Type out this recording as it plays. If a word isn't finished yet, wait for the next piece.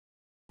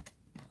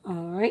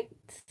All right.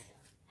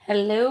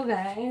 Hello,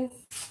 guys.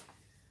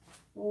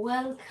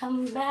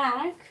 Welcome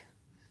back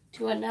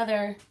to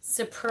another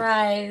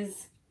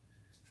surprise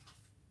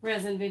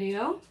resin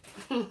video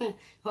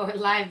or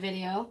live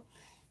video.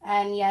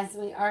 And yes,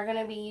 we are going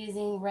to be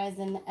using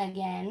resin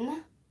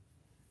again.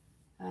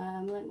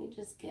 Let me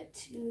just get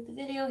to the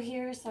video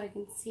here so I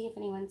can see if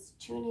anyone's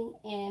tuning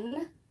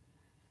in.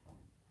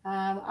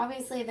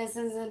 Obviously, this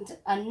isn't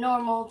a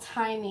normal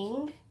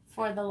timing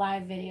for the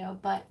live video,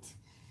 but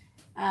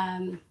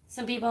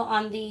some people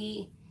on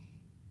the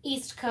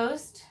East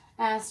Coast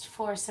asked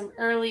for some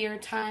earlier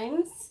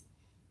times.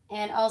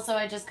 And also,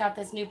 I just got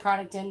this new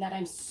product in that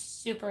I'm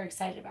super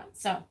excited about.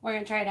 So, we're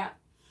going to try it out.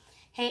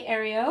 Hey,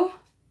 Ario.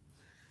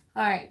 All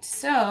right,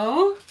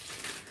 so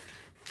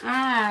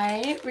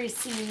I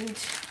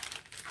received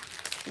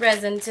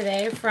resin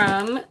today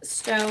from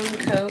Stone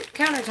Coat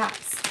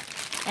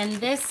Countertops. And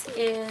this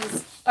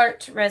is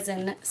art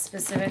resin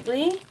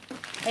specifically.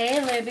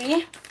 Hey,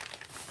 Libby.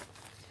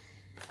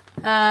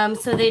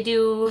 So they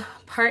do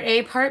part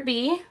A, part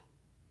B.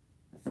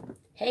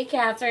 Hey,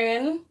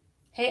 Catherine.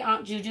 Hey,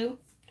 Aunt Juju.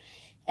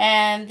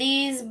 And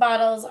these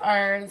bottles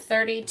are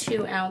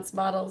 32-ounce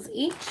bottles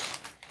each.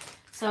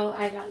 So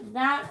I got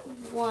that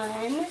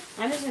one.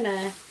 I'm just going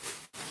to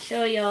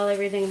show you all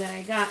everything that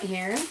I got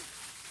here.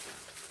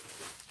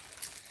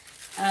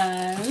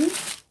 And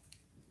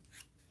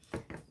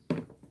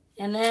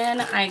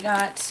then I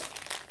got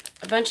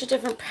a bunch of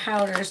different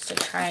powders to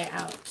try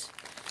out.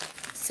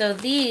 So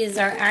these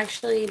are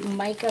actually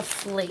mica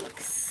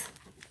flakes,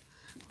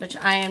 which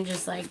I am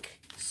just like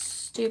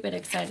stupid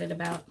excited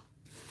about.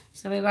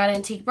 So we got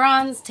antique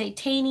bronze,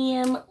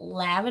 titanium,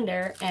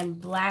 lavender,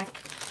 and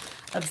black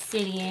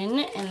obsidian.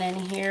 And then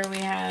here we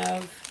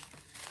have,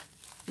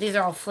 these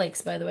are all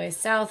flakes, by the way,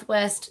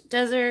 Southwest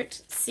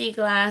Desert, Sea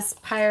Glass,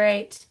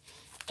 Pyrite,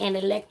 and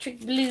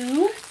Electric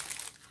Blue.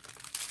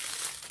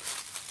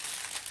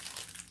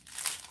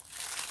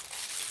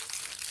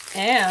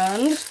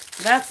 And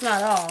that's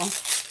not all.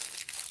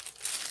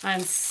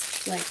 I'm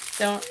like,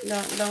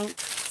 don't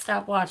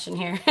stop watching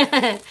here.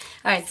 All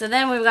right, so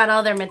then we've got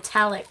all their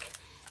metallic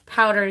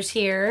powders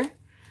here.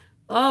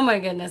 Oh my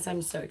goodness,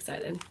 I'm so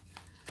excited.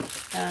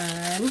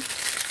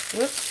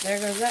 Whoops, there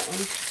goes that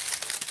one.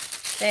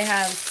 They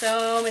have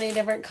so many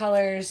different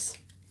colors.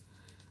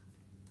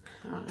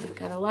 I've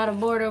got a lot of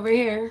board over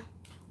here.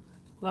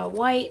 We've got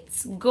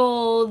whites,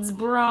 golds,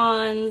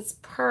 bronze,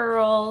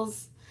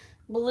 pearls,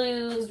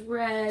 blues,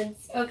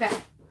 reds. Okay.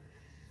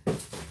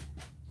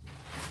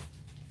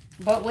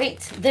 But wait,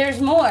 there's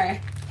more.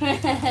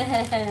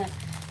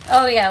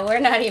 Oh yeah, we're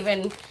not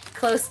even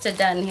close to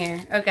done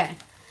here. Okay.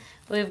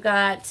 We've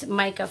got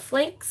mica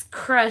flakes,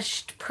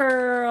 crushed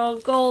pearl,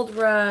 gold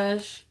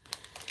rush,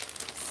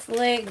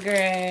 slate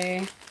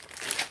gray.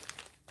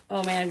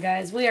 Oh man,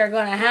 guys, we are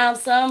going to have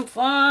some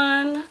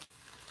fun.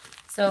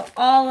 So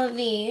all of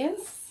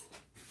these.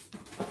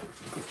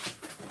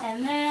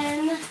 And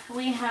then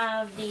we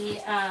have the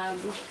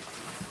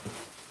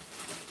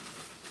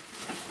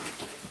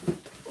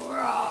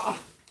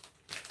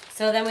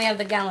so then we have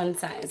the gallon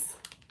size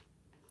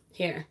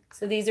here.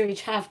 So these are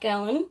each half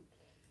gallon.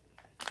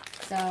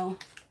 So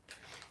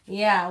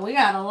yeah, we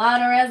got a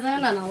lot of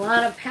resin and a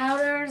lot of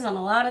powders and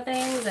a lot of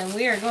things, and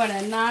we are going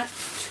to not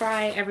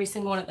try every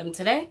single one of them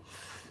today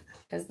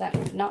because that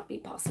would not be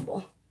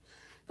possible.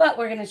 But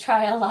we're going to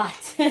try a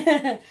lot.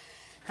 All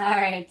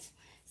right.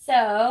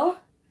 So,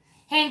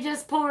 hey,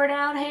 just poured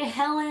out. Hey,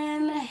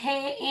 Helen.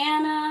 Hey,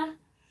 Anna.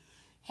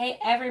 Hey,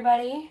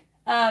 everybody.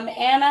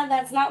 Anna,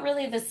 that's not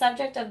really the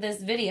subject of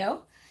this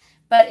video,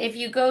 but if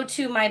you go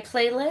to my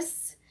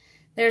playlists,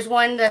 there's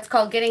one that's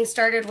called Getting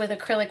Started with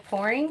Acrylic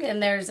Pouring,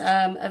 and there's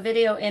a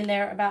video in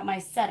there about my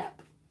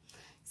setup.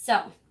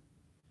 So,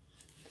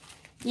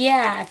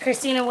 yeah,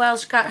 Christina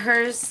Welsh got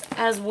hers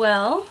as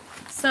well.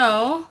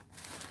 So,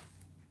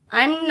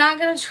 I'm not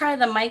going to try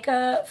the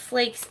mica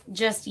flakes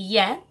just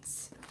yet.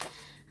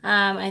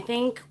 I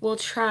think we'll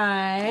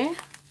try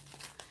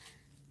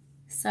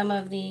some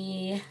of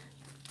the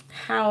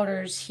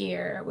powders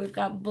here. We've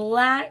got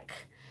black,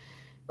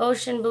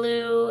 ocean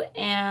blue,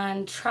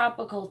 and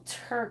tropical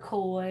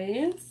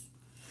turquoise.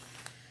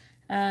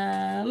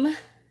 Let's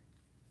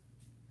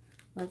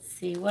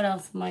see, what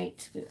else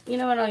might, you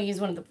know what, I'll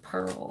use one of the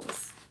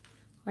pearls.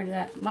 Where did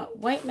that,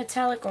 white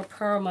metallic or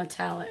pearl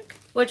metallic?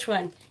 Which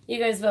one? You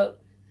guys vote.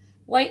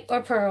 White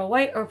or pearl,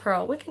 white or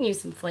pearl. We can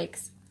use some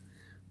flakes.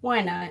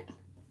 Why not?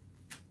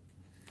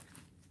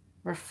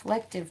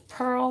 Reflective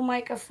pearl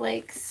mica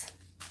flakes.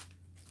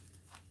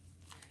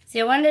 See,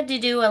 I wanted to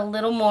do a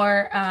little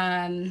more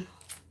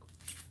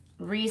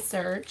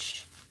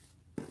research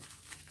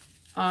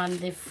on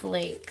the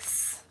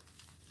flakes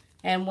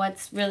and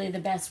what's really the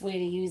best way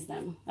to use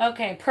them.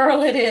 Okay,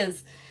 pearl it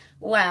is.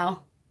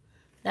 Wow.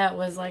 That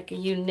was like a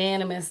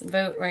unanimous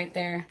vote right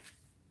there.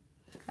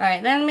 All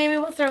right, then maybe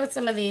we'll throw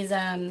some of these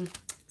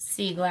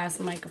sea glass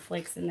mica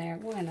flakes in there.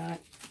 Why not?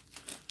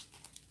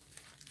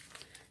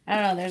 I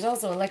don't know. There's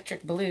also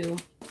electric blue.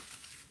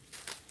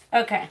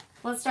 Okay,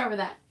 let's start with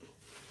that.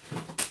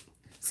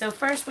 So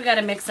first we got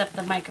to mix up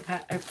the mica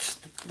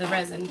the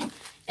resin.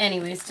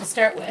 Anyways, to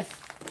start with.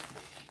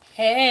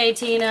 Hey,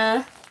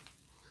 Tina.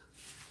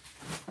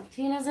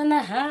 Tina's in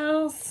the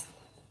house.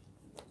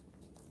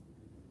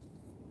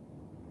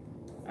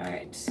 All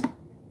right.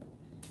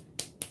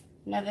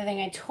 Another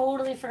thing I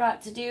totally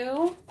forgot to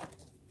do.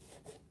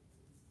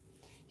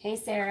 Hey,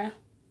 Sarah.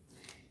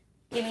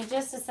 Give me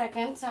just a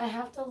second. I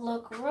have to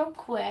look real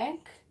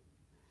quick.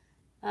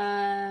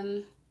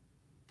 And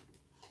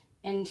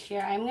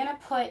here, I'm going to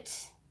put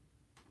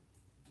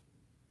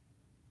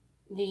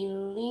the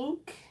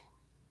link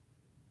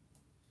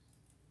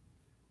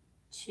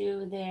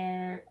to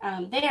their,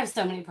 they have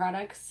so many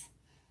products.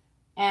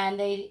 And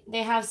they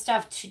have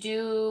stuff to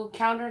do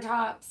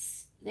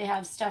countertops. They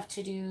have stuff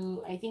to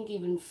do, I think,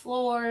 even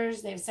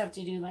floors. They have stuff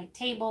to do like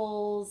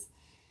tables.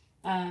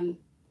 They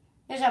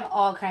just have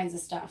all kinds of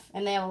stuff.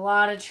 And they have a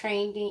lot of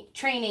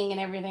training and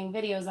everything,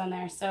 videos on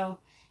there. So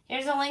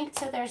here's a link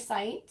to their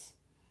site.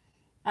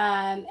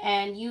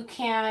 And you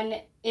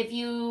can, if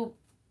you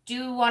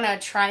do want to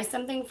try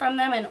something from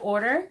them and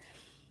order,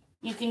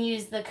 you can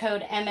use the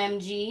code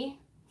MMG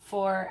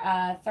for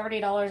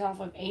 $30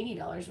 off of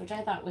 $80, which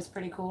I thought was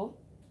pretty cool.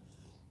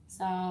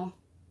 So, I'm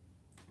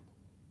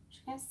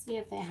just going to see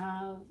if they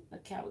have a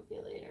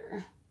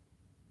calculator.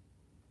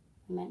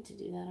 I meant to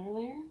do that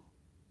earlier.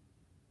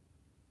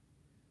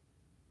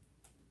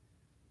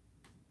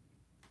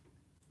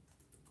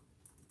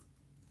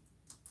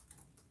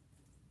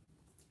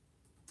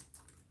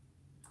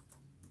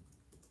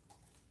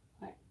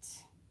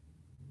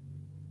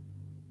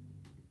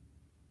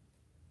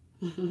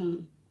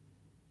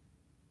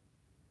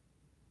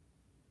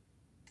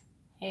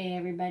 Hey,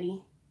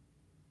 everybody.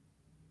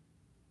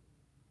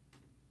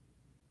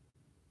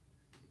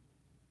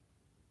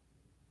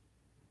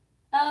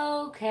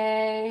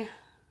 Okay.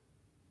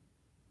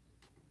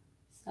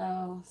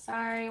 So,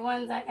 sorry,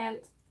 1 second.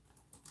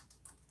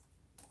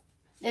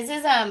 This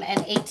is an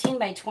 18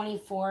 by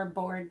 24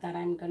 board that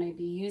I'm going to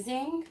be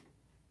using,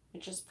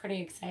 which is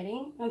pretty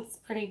exciting. It's a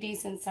pretty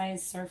decent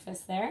sized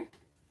surface there.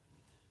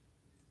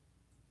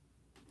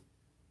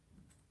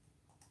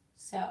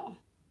 So,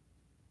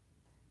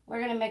 we're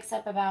going to mix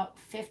up about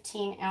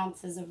 15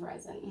 ounces of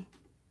resin.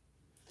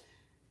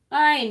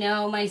 I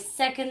know, my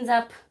second's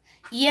up.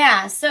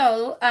 Yeah,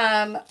 so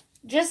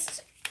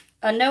just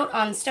a note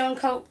on Stone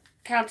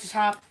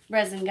Countertop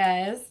resin,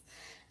 guys.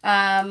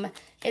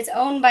 It's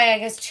owned by, I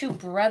guess, 2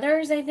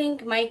 brothers, I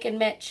think, Mike and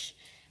Mitch.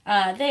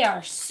 They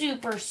are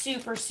super,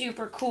 super,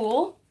 super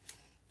cool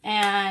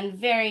and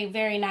very,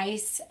 very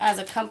nice as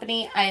a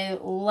company. I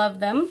love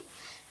them.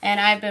 And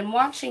I've been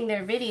watching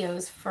their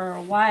videos for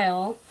a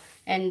while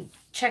and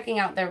checking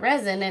out their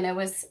resin, and it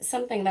was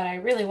something that I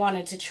really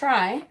wanted to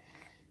try.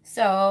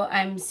 So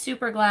I'm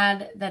super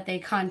glad that they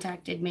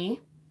contacted me.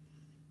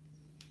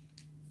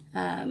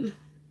 Yeah,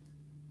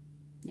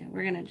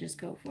 we're going to just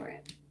go for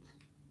it.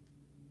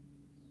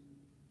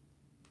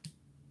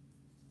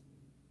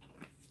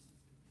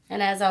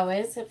 And as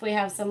always, if we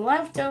have some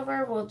left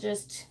over, we'll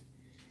just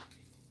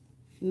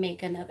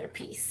make another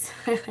piece.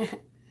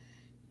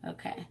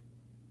 Okay.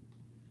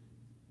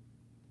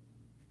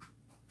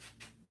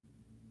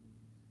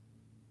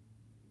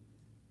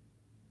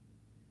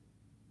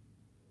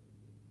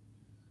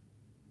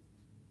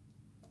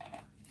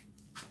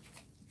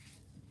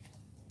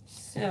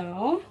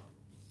 So,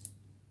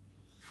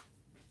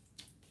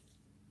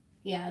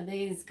 yeah,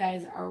 these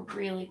guys are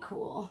really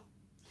cool.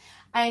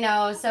 I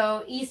know,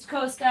 so East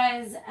Coast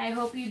guys, I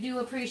hope you do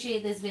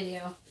appreciate this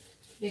video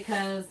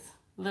because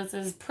this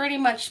is pretty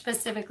much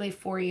specifically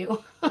for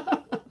you.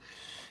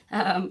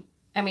 I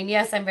mean,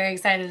 yes, I'm very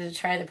excited to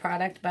try the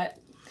product, but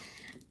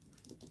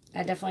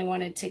I definitely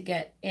wanted to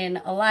get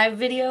in a live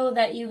video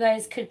that you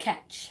guys could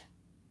catch.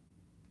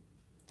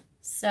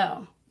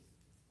 So,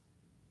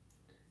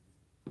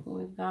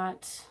 we've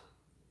got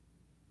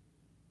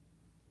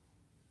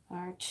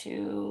our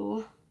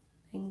 2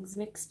 things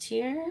mixed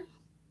here.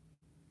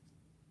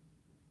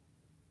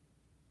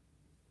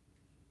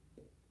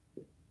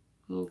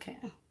 Okay,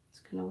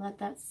 just gonna let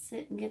that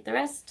sit and get the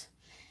rest.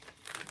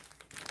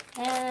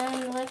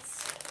 And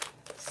let's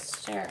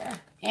stir.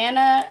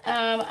 Anna,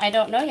 I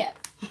don't know yet.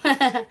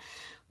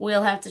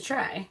 We'll have to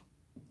try.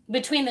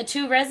 Between the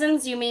 2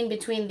 resins, you mean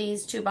between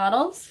these 2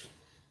 bottles?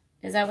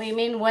 Is that what you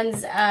mean?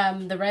 One's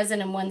the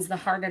resin and one's the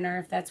hardener,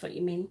 if that's what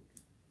you mean.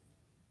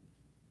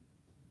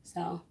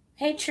 So,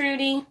 hey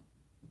Trudy.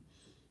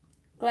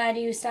 Glad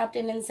you stopped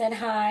in and said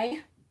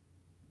hi.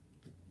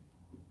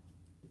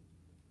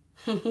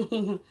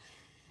 All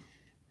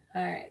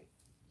right.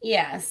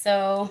 Yeah,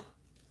 so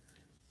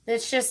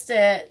it's just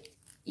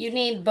you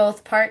need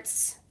both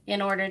parts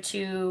in order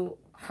to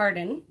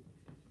harden.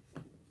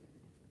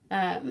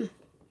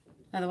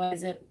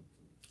 Otherwise it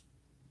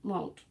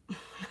won't.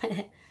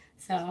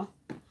 So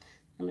I'm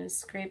going to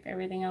scrape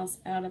everything else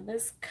out of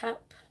this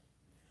cup.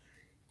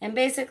 And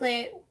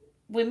basically,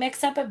 we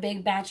mix up a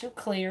big batch of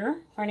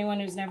clear for anyone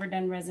who's never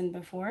done resin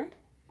before.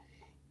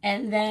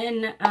 And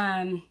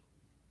then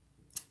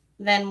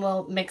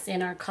we'll mix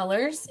in our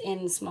colors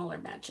in smaller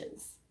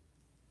batches.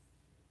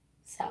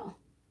 So,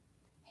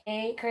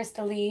 hey,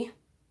 Crystal Lee.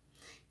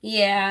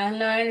 Yeah,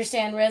 no, I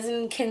understand.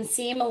 Resin can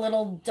seem a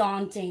little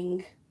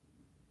daunting.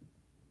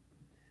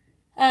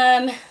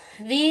 Um,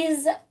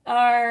 these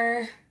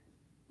are,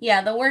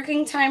 yeah, the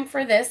working time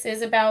for this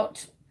is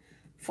about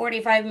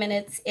 45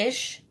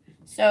 minutes-ish.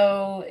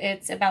 So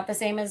it's about the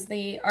same as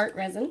the art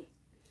resin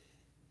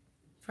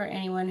for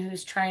anyone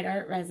who's tried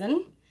art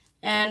resin.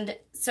 And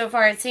so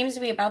far it seems to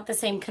be about the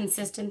same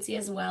consistency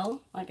as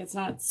well. Like it's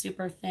not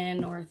super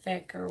thin or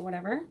thick or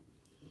whatever.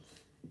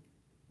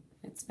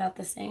 It's about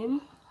the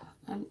same.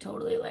 I'm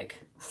totally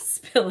like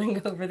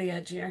spilling over the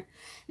edge here.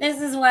 This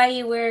is why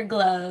you wear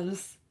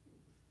gloves.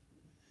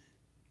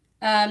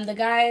 The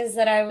guys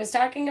that I was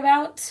talking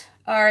about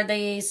are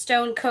the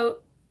Stone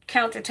Coat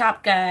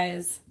Countertop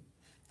guys.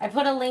 I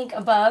put a link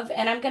above,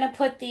 and I'm going to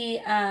put the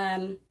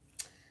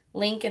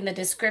link in the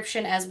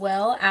description as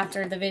well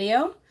after the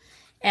video.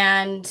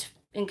 And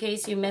in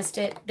case you missed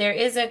it, there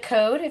is a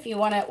code if you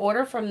want to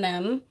order from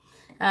them.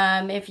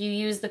 If you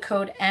use the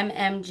code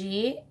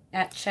MMG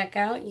at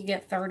checkout, you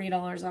get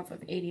 $30 off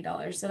of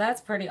 $80. So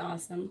that's pretty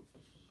awesome.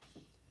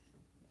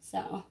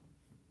 So,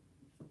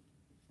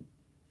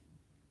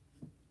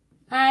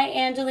 hi,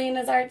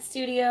 Angelina's Art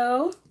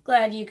Studio.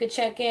 Glad you could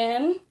check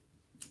in.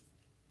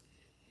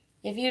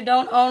 If you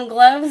don't own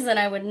gloves, then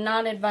I would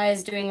not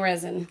advise doing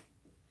resin.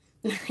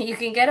 You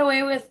can get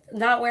away with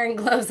not wearing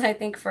gloves, I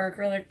think, for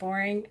acrylic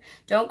pouring.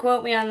 Don't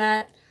quote me on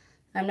that.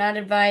 I'm not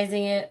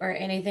advising it or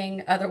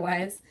anything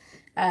otherwise.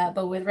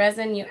 But with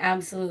resin, you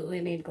absolutely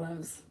need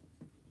gloves.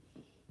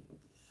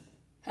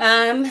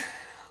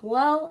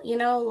 Well, you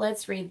know,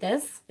 let's read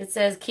this. It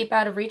says, keep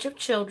out of reach of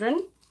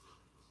children.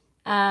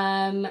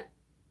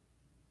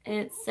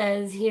 It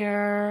says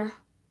here,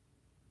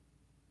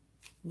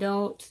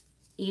 don't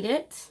eat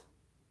it.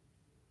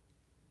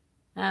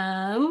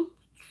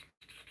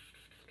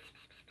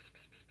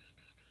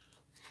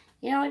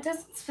 You know, it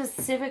doesn't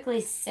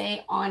specifically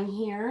say on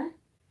here.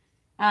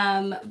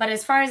 But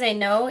as far as I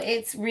know,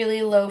 it's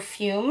really low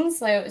fumes.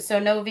 So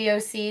no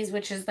VOCs,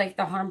 which is like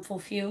the harmful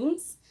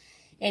fumes.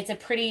 It's a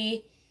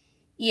pretty,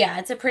 yeah,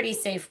 it's a pretty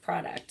safe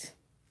product.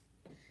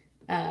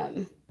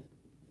 I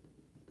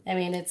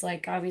mean, it's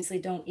like, obviously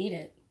don't eat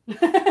it.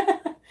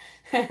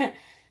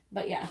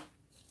 But yeah.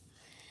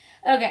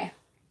 Okay.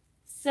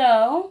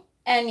 So,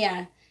 and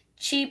yeah,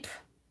 cheap,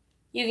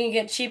 you can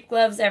get cheap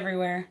gloves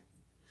everywhere.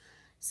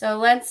 So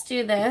let's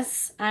do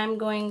this. I'm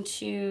going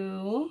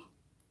to,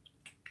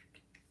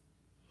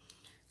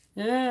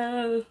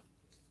 we're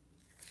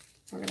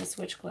going to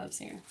switch gloves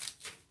here.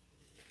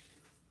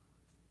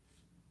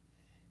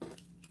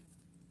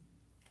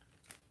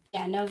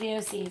 Yeah, no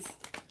VOCs.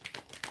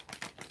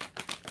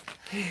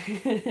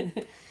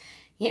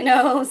 You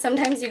know,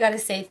 sometimes you got to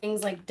say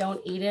things like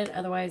don't eat it,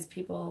 otherwise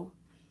people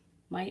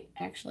might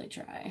actually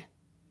try.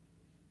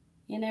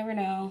 You never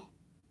know.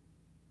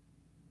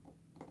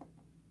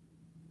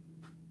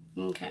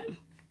 Okay.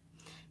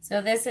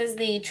 So this is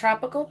the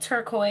Tropical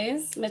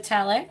Turquoise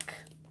Metallic.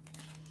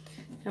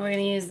 And we're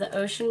going to use the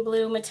Ocean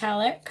Blue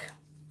Metallic.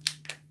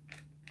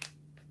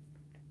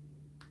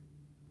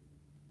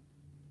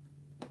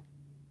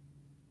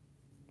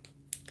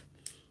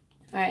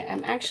 Alright,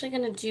 I'm actually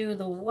going to do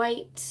the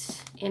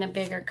white in a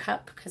bigger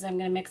cup because I'm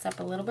going to mix up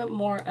a little bit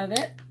more of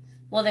it.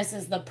 Well, this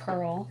is the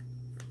pearl.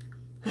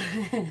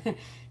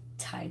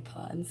 Tide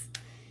Pods.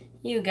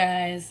 You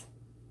guys.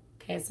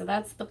 Okay, so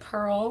that's the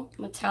pearl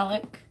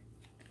metallic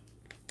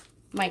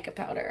mica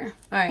powder.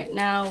 Alright,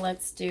 now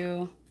let's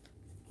do,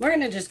 we're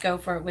going to just go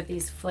for it with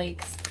these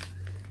flakes.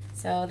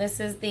 So this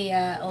is the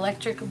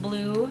electric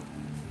blue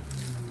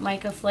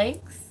mica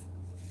flakes.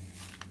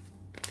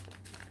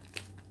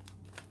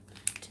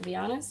 To be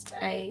honest,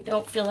 I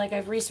don't feel like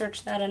I've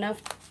researched that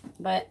enough,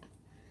 but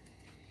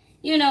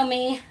you know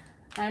me,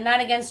 I'm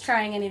not against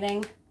trying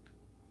anything.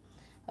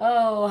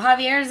 Oh,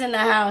 Javier's in the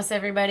house,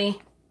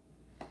 everybody.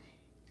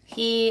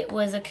 He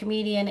was a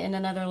comedian in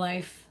another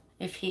life,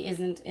 if he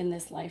isn't in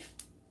this life.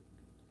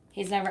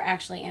 He's never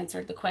actually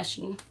answered the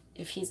question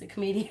if he's a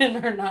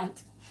comedian or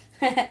not.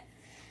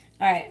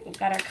 Alright, we've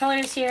got our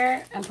colors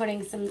here. I'm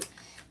putting some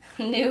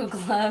new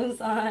gloves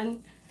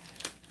on.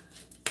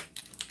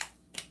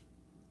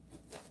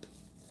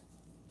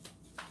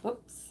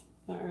 Whoops.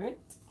 Alright.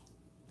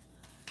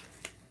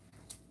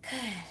 Good.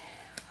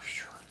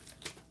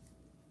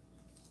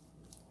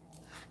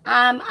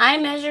 I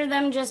measure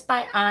them just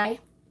by eye.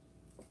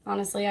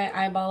 Honestly,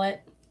 I eyeball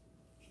it.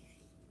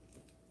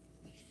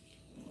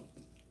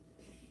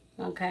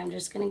 Okay, I'm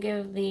just going to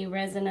give the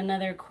resin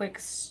another quick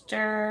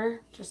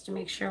stir just to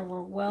make sure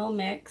we're well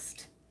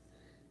mixed.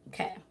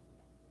 Okay.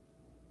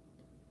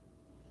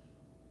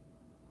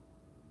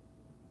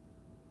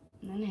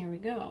 And then here we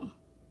go.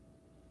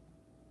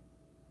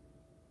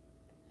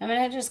 I'm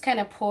going to just kind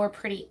of pour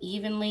pretty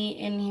evenly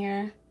in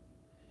here.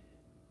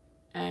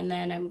 And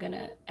then I'm going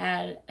to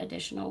add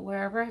additional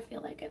wherever I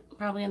feel like it.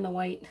 Probably in the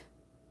white.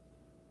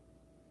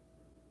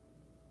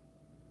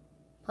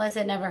 Plus,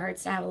 it never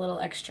hurts to have a little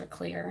extra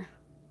clear.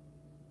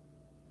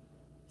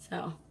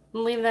 So,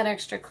 I'll leave that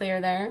extra clear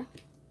there.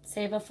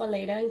 Save it for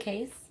later in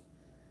case.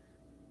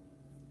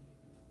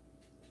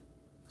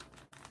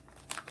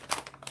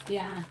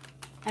 Yeah,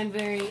 I'm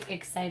very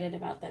excited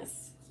about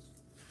this.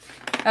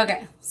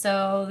 Okay,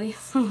 so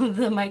these are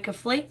the mica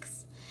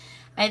flakes.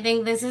 I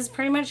think this is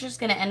pretty much just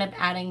going to end up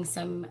adding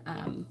some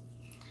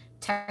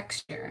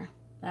texture.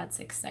 That's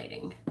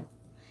exciting.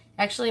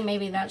 Actually,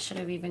 maybe that should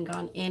have even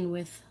gone in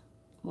with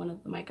one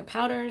of the mica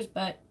powders,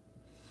 but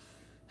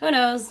who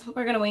knows?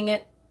 We're going to wing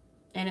it,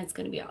 and it's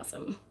going to be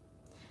awesome.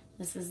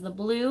 This is the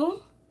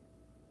blue.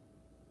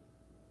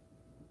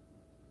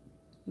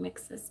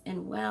 Mix this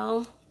in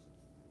well.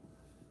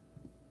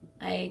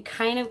 I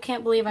kind of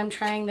can't believe I'm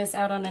trying this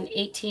out on an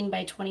 18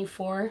 by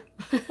 24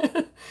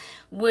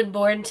 wood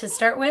board to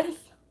start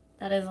with.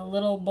 That is a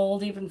little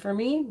bold even for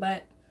me,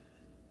 but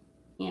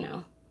you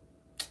know,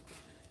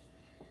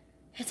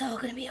 it's all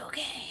gonna be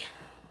okay.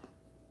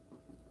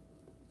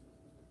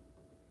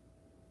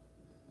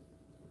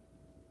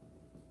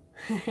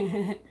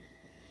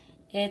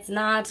 It's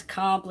not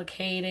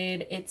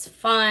complicated. It's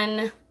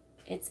fun.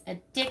 It's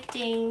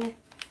addicting.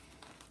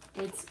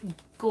 It's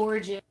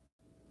gorgeous.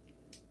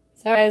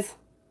 So guys,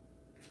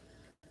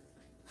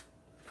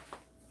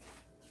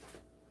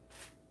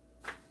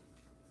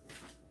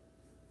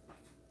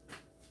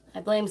 I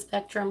blame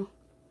Spectrum,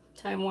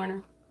 Time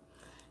Warner.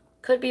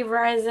 Could be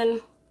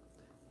Verizon.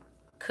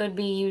 Could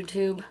be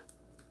YouTube.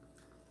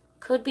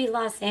 Could be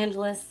Los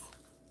Angeles.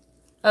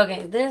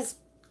 Okay, this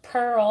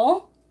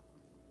pearl.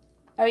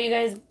 Are we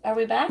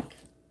back?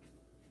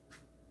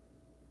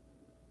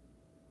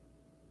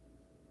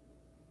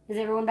 Is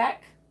everyone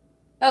back?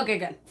 Okay,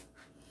 good.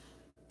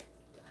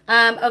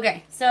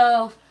 Okay,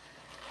 so,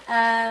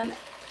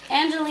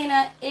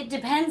 Angelina, it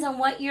depends on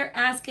what you're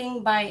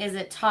asking by is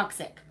it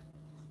toxic?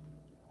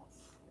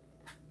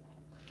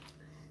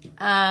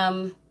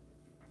 I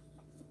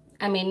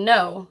mean,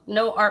 no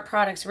art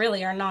products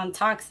really are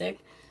non-toxic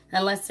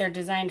unless they're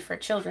designed for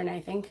children,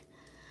 I think.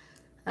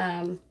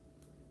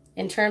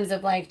 In terms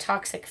of like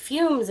toxic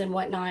fumes and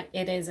whatnot,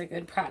 it is a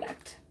good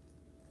product.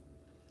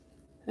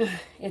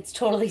 It's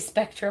totally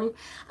Spectrum.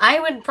 I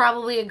would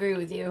probably agree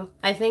with you.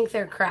 I think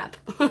they're crap.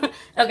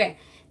 Okay,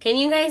 can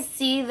you guys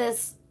see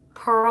this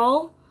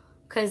pearl?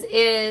 Because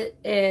it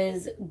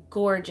is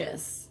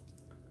gorgeous.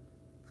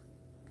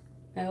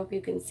 I hope you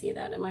can see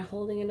that. Am I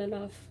holding it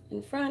enough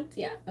in front?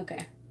 Yeah,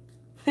 okay.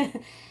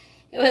 It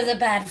was a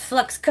bad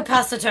flux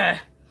capacitor.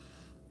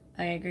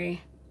 I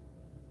agree.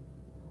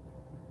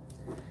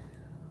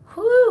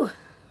 Whew.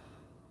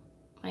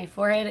 My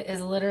forehead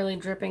is literally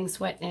dripping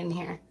sweat in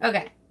here.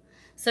 Okay.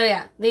 So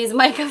yeah, these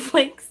mica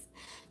flakes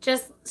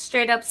just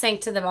straight up sank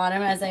to the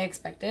bottom as I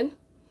expected.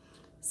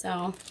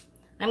 So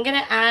I'm going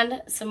to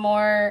add some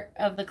more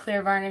of the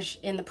clear varnish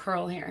in the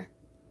pearl here.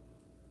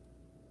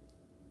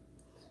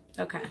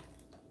 Okay.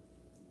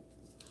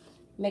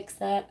 Mix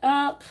that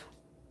up.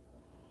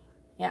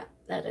 Yeah,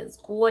 that is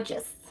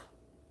gorgeous.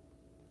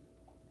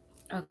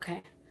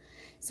 Okay.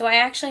 So I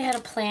actually had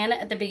a plan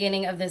at the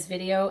beginning of this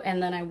video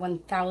and then I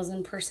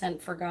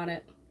 1000% forgot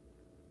it.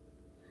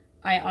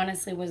 I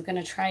honestly was going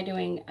to try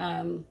doing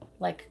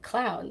like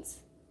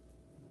clouds.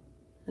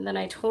 And then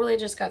I totally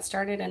just got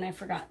started and I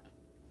forgot.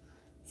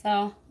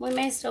 So we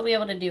may still be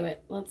able to do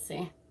it. Let's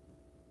see.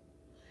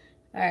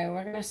 All right,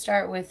 we're going to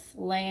start with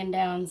laying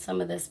down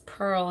some of this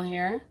pearl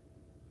here.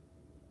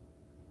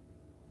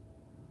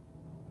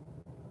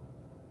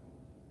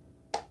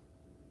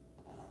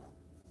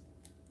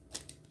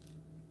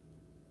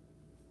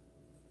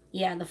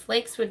 Yeah, the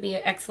flakes would be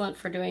excellent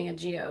for doing a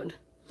geode.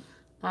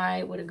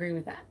 I would agree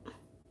with that.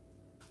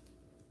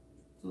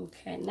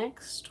 Okay,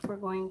 next we're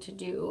going to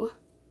do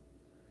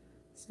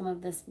some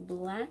of this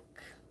black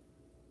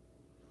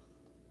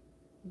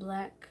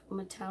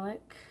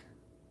metallic.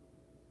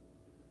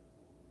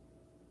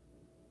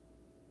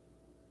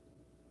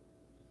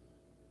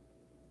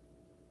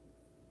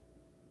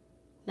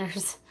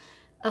 There's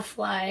a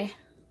fly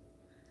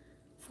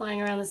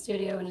flying around the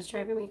studio and it's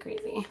driving me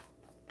crazy.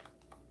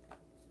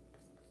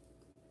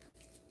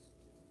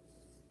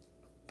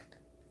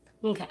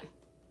 Okay.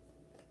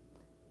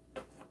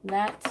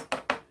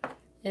 That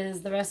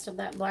is the rest of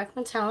that black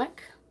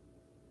metallic.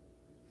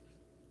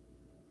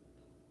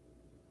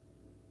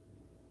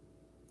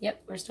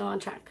 Yep, we're still on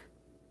track.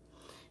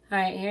 All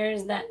right,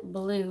 here's that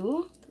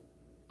blue.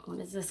 What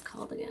is this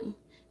called again?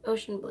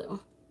 Ocean blue.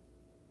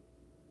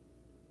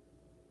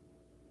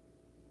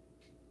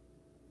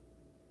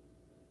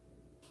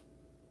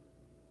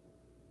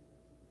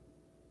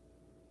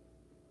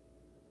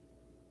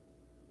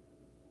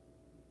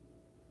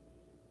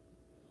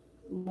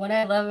 What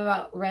I love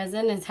about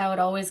resin is how it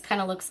always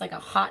kind of looks like a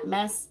hot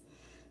mess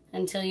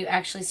until you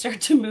actually start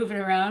to move it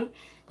around.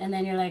 And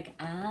then you're like,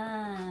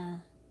 ah.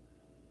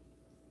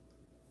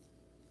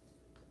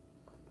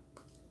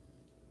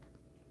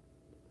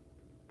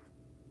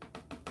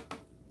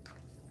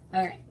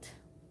 All right,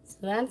 so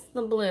that's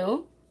the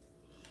blue.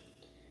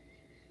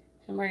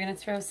 And we're gonna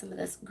throw some of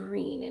this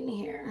green in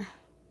here.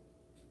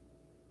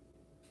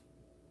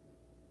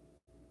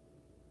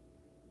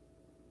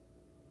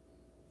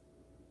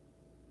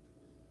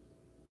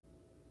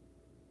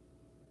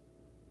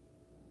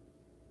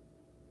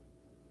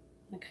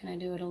 I kind of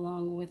do it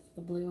along with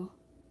the blue.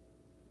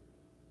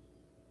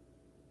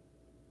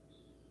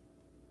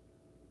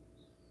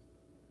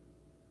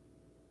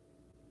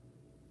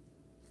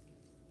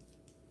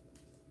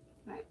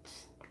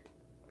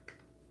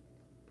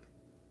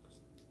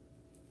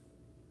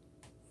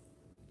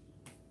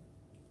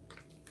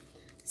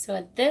 So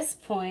at this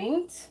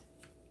point,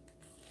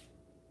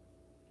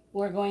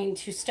 we're going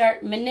to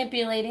start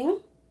manipulating.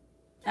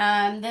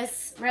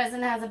 This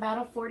resin has about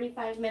a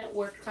 45-minute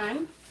work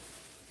time.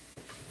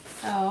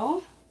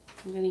 So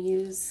I'm going to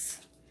use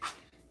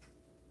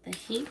the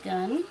heat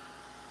gun.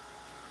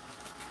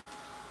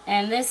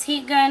 And this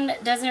heat gun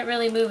doesn't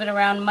really move it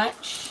around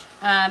much.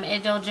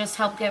 It'll just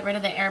help get rid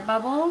of the air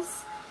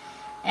bubbles,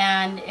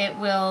 and it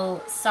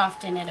will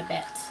soften it a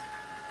bit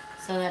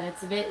so that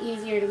it's a bit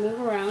easier to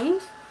move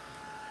around.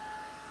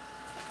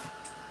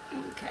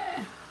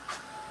 Okay.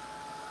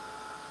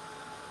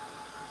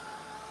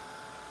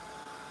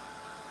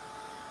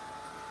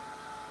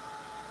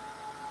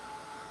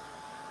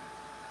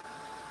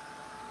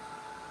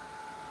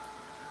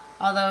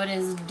 Although it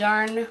is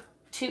darn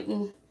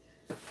tootin'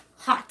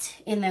 hot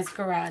in this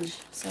garage,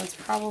 so it's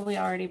probably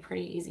already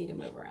pretty easy to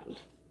move around.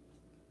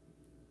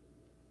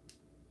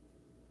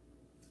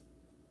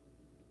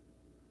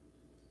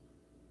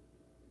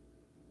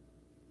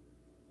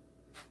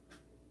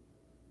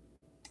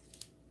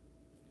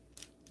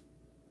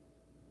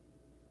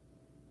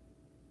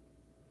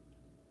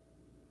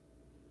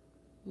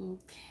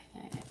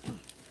 Okay.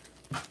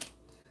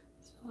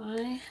 So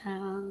I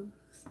have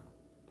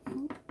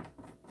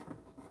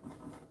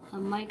a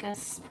mica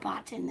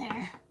spot in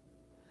there. I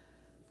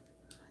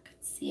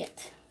could see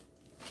it.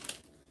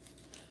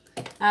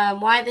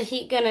 Why the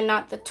heat gun and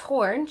not the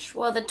torch?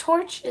 Well, the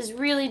torch is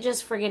really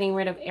just for getting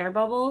rid of air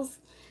bubbles.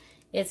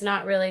 It's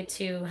not really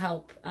to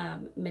help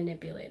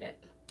manipulate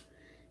it.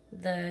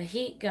 The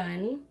heat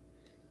gun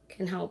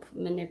can help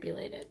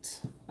manipulate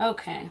it.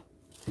 Okay.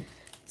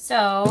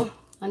 So,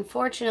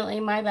 unfortunately,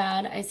 my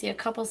bad. I see a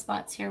couple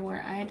spots here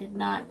where I did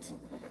not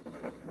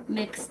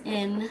mix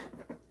in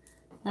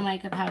the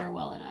mica powder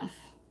well enough.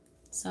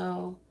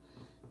 So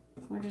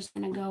we're just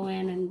going to go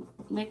in and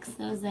mix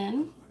those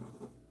in.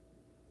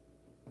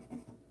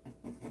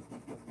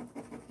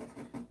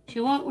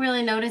 You won't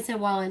really notice it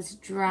while it's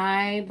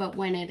dry, but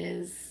when it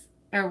is,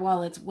 or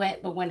while it's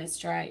wet, but when it's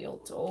dry, you'll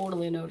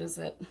totally notice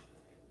it.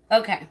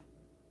 Okay.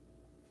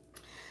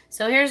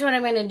 So here's what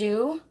I'm going to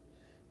do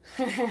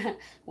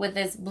with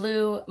this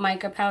blue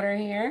mica powder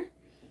here,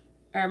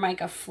 or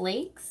mica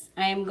flakes.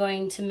 I am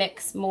going to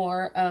mix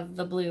more of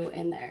the blue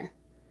in there.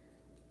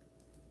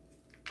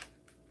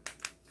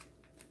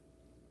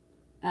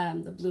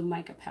 The blue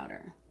mica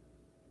powder.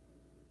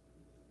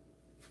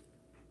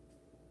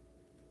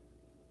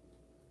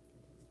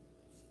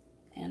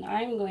 And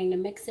I'm going to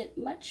mix it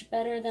much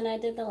better than I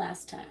did the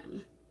last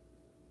time.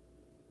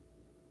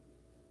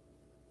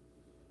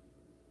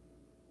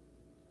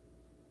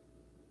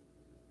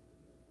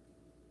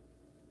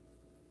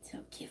 So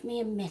give me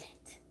a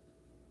minute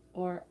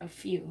or a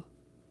few.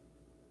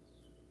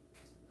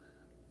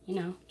 You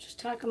know, just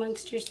talk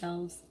amongst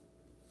yourselves.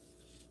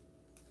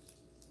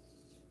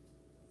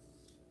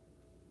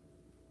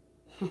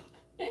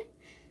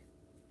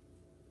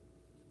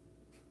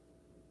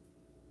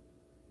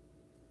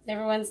 Is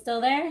everyone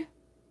still there?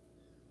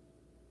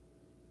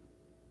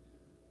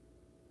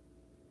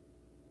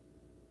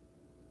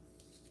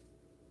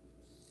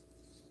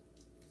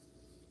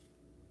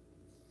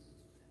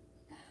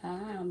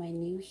 Ah, my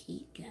new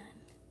heat gun.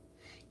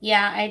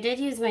 Yeah, I did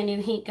use my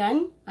new heat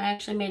gun. I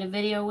actually made a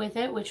video with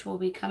it, which will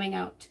be coming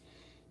out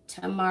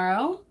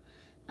tomorrow.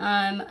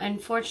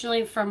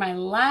 Unfortunately for my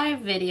live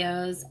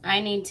videos, I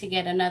need to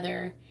get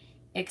another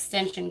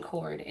extension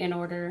cord in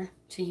order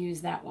to use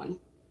that one.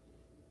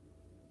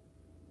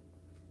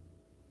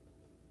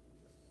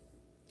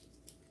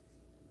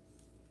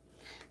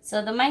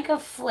 So the mica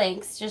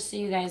flakes, just so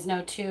you guys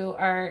know too,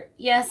 are,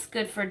 yes,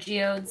 good for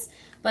geodes,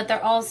 but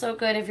they're also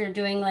good if you're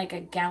doing like a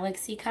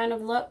galaxy kind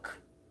of look.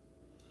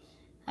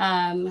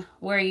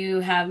 Where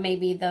you have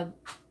maybe the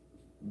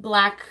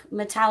black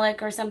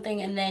metallic or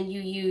something, and then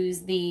you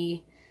use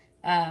the,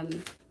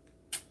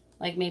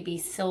 like maybe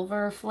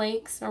silver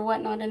flakes or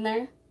whatnot in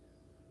there.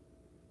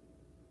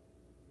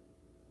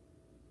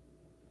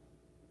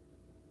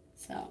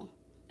 So, all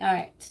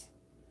right.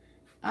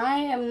 I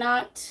am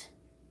not...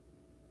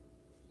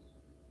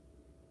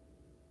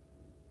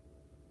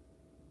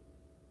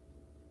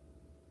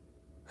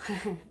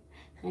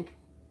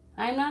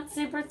 I'm not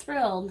super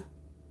thrilled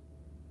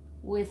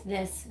with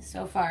this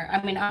so far.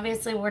 I mean,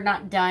 obviously we're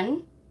not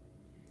done,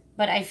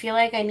 but I feel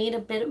like I need a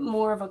bit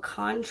more of a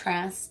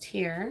contrast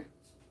here.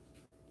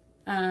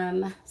 So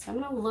I'm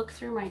gonna look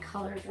through my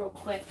colors real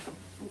quick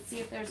and see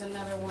if there's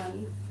another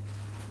one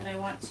that I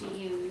want to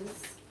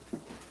use.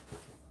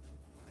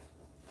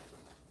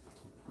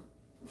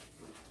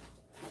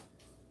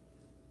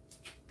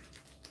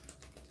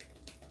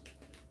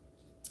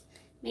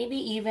 Maybe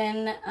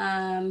even,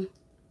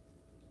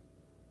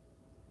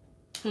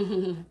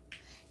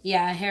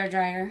 yeah, a hair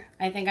dryer.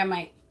 I think I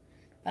might.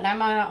 But I'm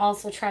gonna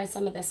also try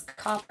some of this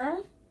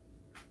copper.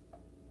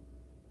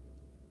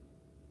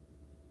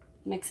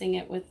 Mixing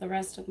it with the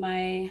rest of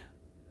my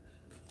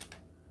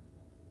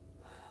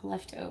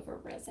leftover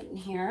resin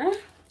here.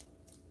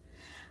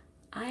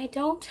 I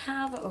don't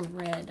have a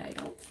red, I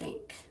don't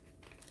think.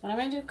 But I'm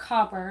gonna do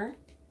copper,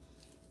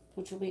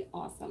 which will be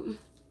awesome.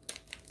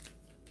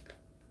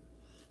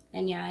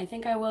 And yeah, I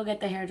think I will get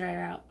the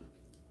hairdryer out.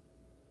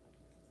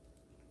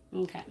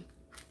 Okay.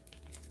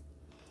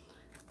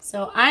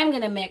 So I'm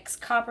going to mix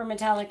copper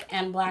metallic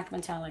and black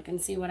metallic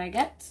and see what I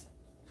get.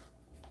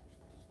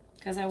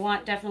 Because I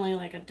want definitely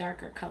like a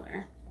darker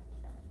color.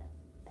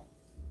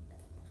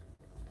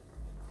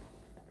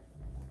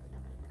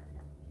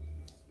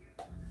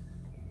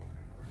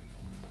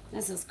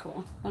 This is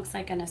cool. Looks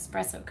like an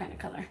espresso kind of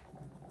color.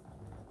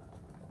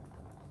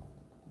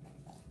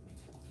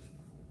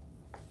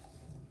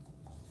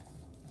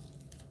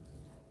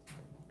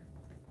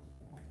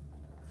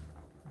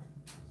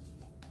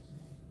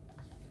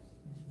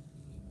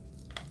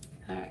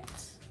 All right.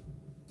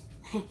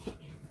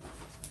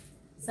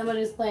 Someone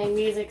who's playing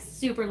music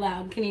super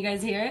loud. Can you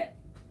guys hear it?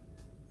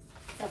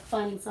 It's a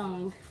fun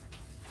song.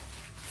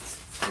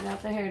 Get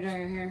out the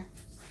hairdryer here.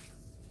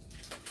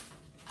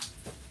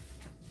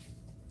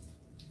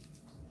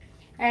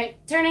 All right,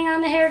 turning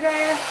on the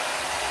hairdryer.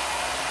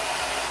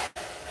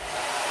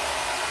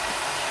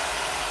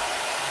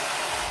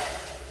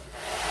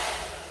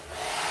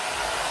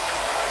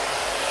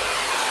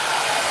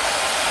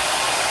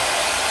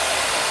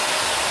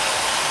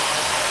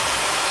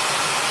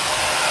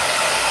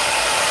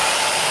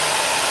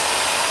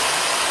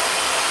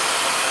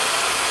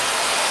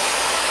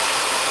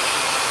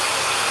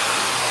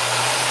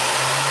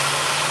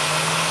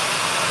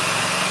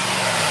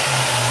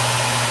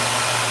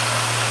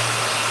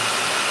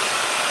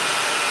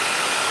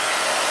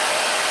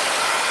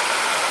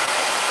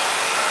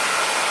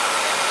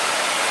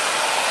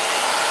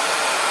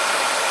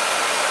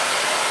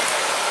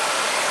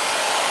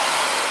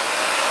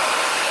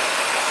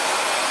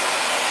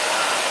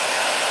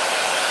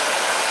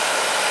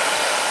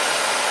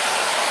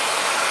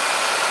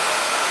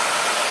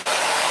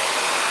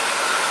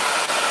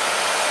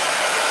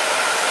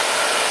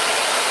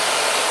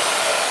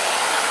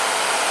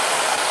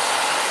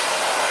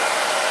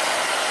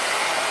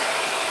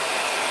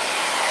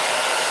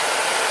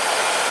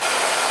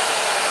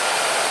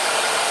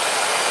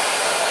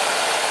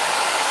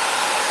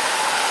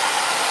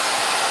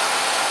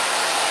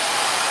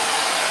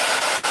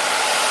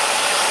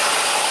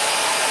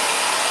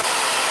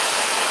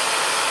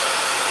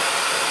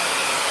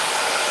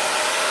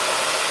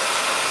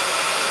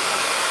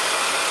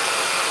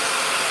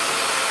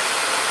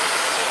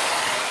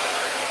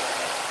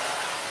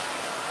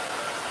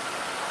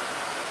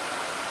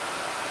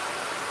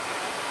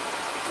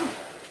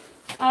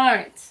 All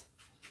right.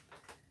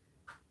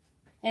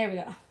 There we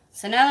go.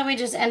 So now that we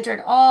just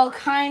entered all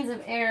kinds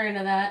of air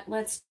into that,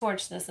 let's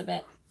torch this a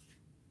bit.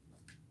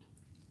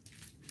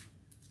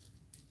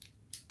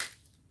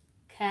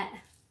 Okay.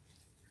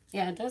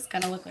 Yeah, it does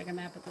kind of look like a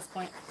map at this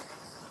point.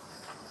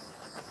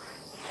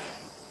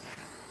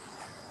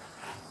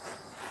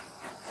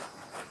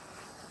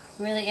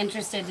 Really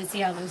interested to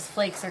see how those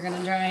flakes are going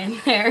to dry in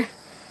there.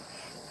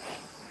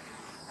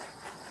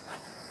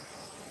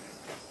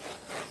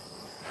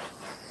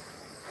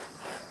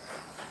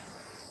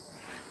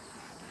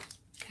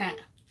 Okay.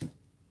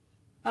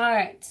 All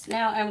right,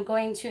 now I'm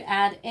going to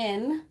add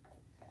in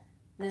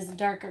this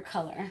darker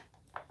color.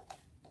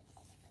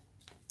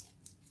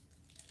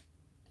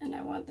 And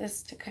I want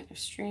this to kind of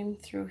stream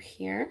through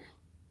here.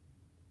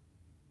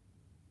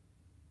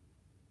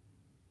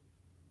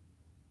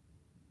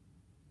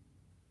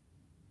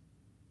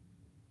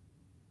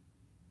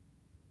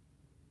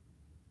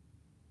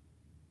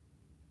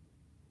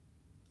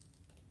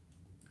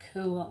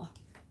 Cool.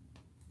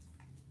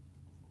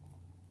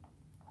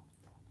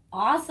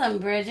 Awesome,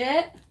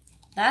 Bridget.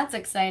 That's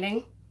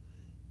exciting.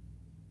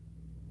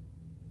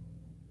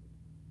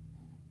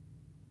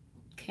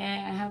 Okay,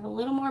 I have a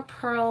little more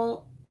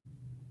pearl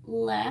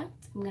left.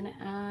 I'm going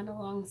to add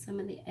along some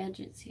of the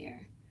edges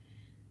here.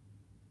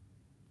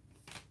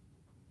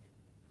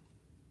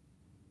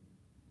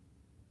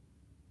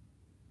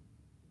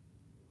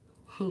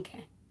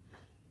 Okay.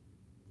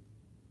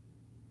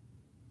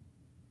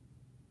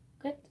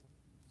 Good.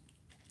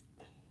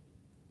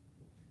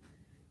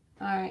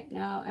 All right,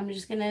 now I'm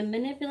just going to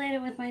manipulate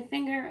it with my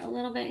finger a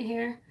little bit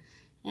here,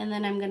 and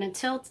then I'm going to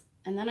tilt,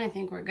 and then I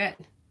think we're good.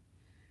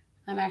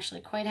 I'm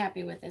actually quite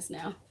happy with this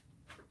now.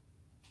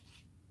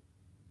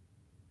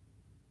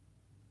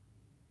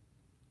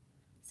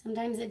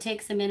 Sometimes it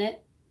takes a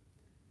minute.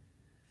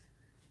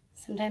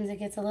 Sometimes it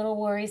gets a little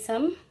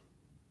worrisome.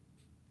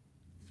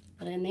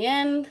 But in the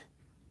end,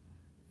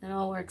 it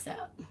all works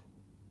out.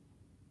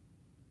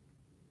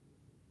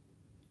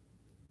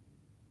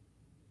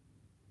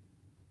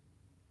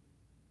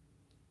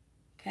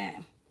 Okay.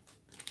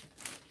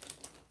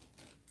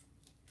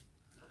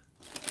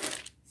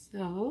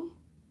 So,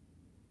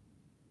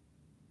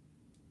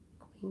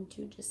 I'm going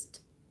to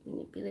just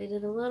manipulate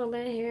it a little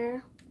bit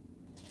here.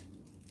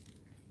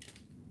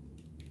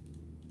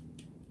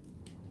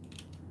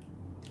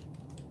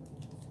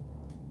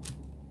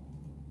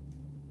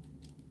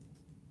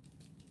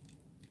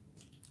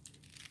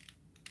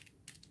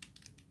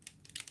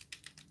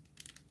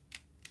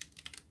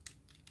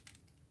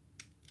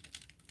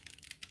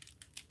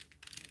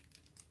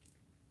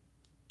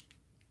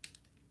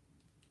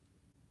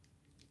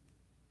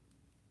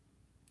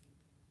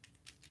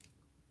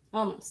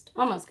 Almost.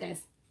 Almost,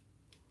 guys.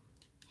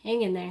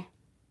 Hang in there.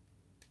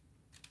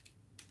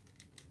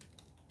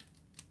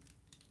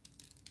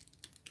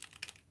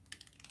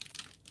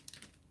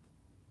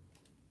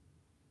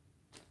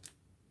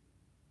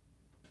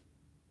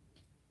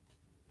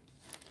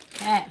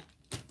 Okay.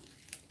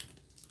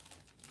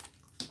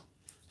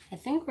 I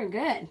think we're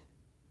good.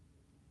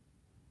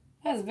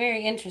 That was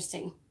very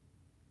interesting.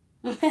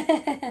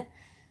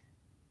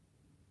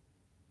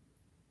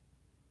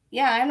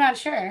 Yeah, I'm not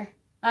sure.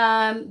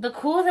 The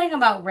cool thing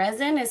about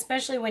resin,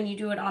 especially when you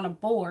do it on a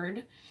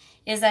board,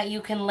 is that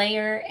you can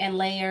layer and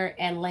layer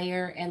and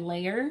layer and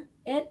layer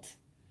it.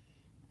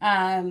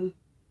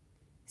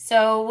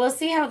 So we'll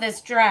see how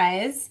this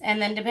dries,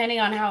 and then depending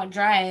on how it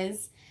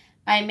dries,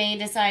 I may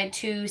decide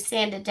to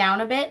sand it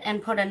down a bit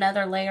and put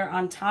another layer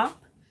on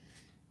top,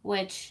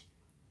 which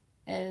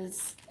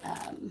is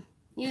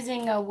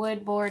using a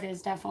wood board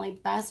is definitely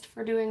best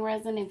for doing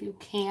resin if you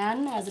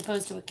can, as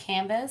opposed to a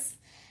canvas,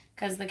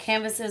 because the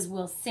canvases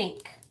will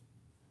sink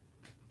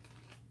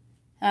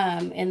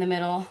in the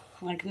middle,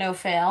 like no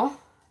fail.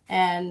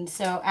 And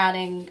so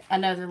adding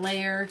another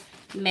layer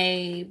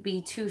may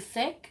be too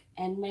thick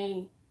and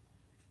may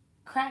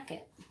crack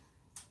it.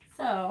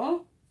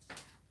 So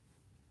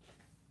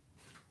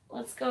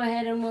let's go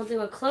ahead and we'll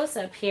do a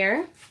close-up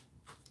here.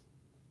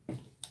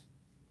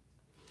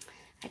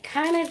 I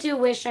kind of do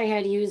wish I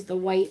had used the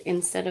white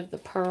instead of the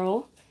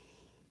pearl,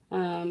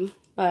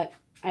 but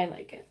I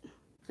like it.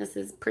 This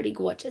is pretty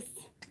gorgeous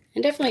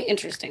and definitely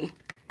interesting.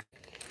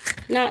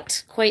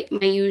 Not quite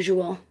my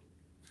usual.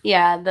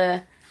 Yeah,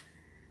 the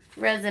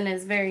resin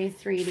is very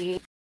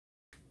 3D.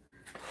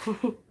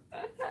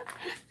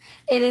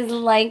 It is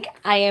like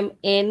I am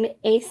in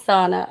a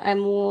sauna.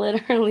 I'm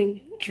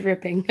literally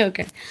dripping.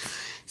 Okay.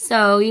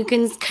 So you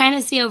can kind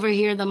of see over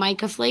here the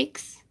mica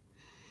flakes.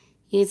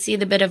 You can see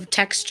the bit of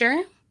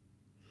texture.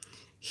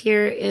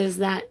 Here is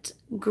that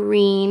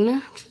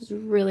green, which is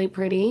really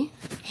pretty.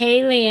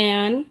 Hey,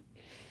 Leanne.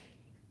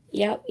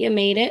 Yep, you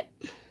made it.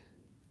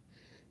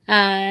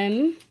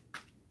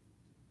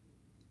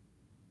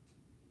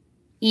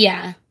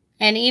 Yeah.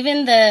 And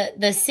even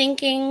the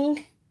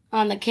sinking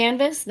on the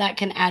canvas, that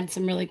can add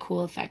some really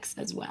cool effects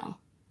as well.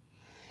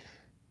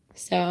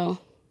 So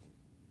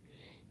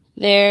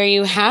there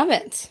you have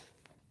it.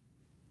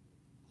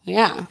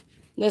 Yeah.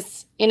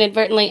 This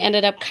inadvertently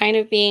ended up kind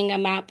of being a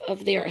map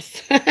of the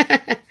earth.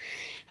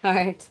 All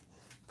right.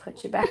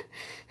 Put you back.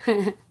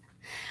 All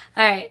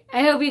right.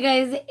 I hope you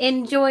guys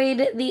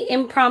enjoyed the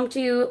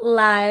impromptu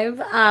live.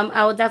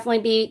 I will definitely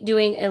be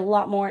doing a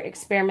lot more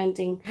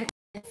experimenting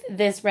with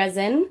this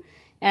resin.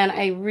 And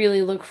I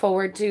really look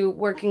forward to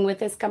working with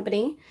this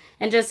company.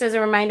 And just as a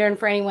reminder, and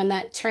for anyone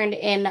that tuned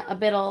in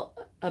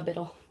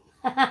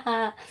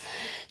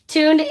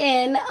tuned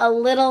in a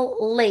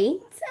little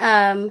late,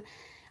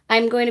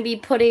 I'm going to be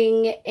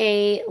putting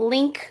a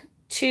link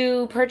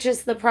to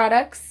purchase the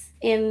products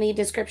in the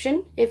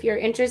description if you're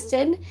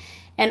interested.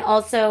 And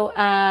also,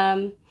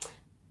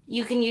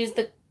 you can use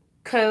the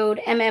code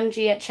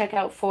MMG at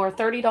checkout for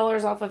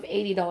 $30 off of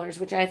 $80,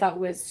 which I thought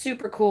was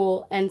super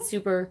cool and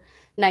super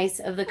nice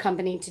of the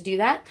company to do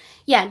that.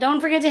 Yeah,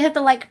 don't forget to hit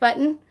the like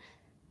button.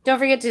 Don't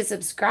forget to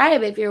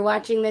subscribe if you're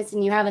watching this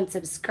and you haven't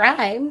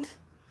subscribed.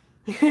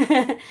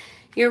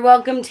 You're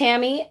welcome,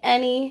 Tammy,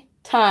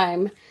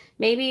 anytime.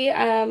 Maybe,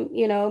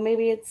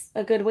 maybe it's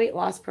a good weight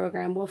loss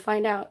program. We'll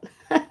find out.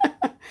 All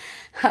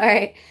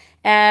right.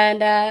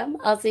 And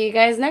I'll see you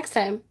guys next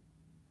time.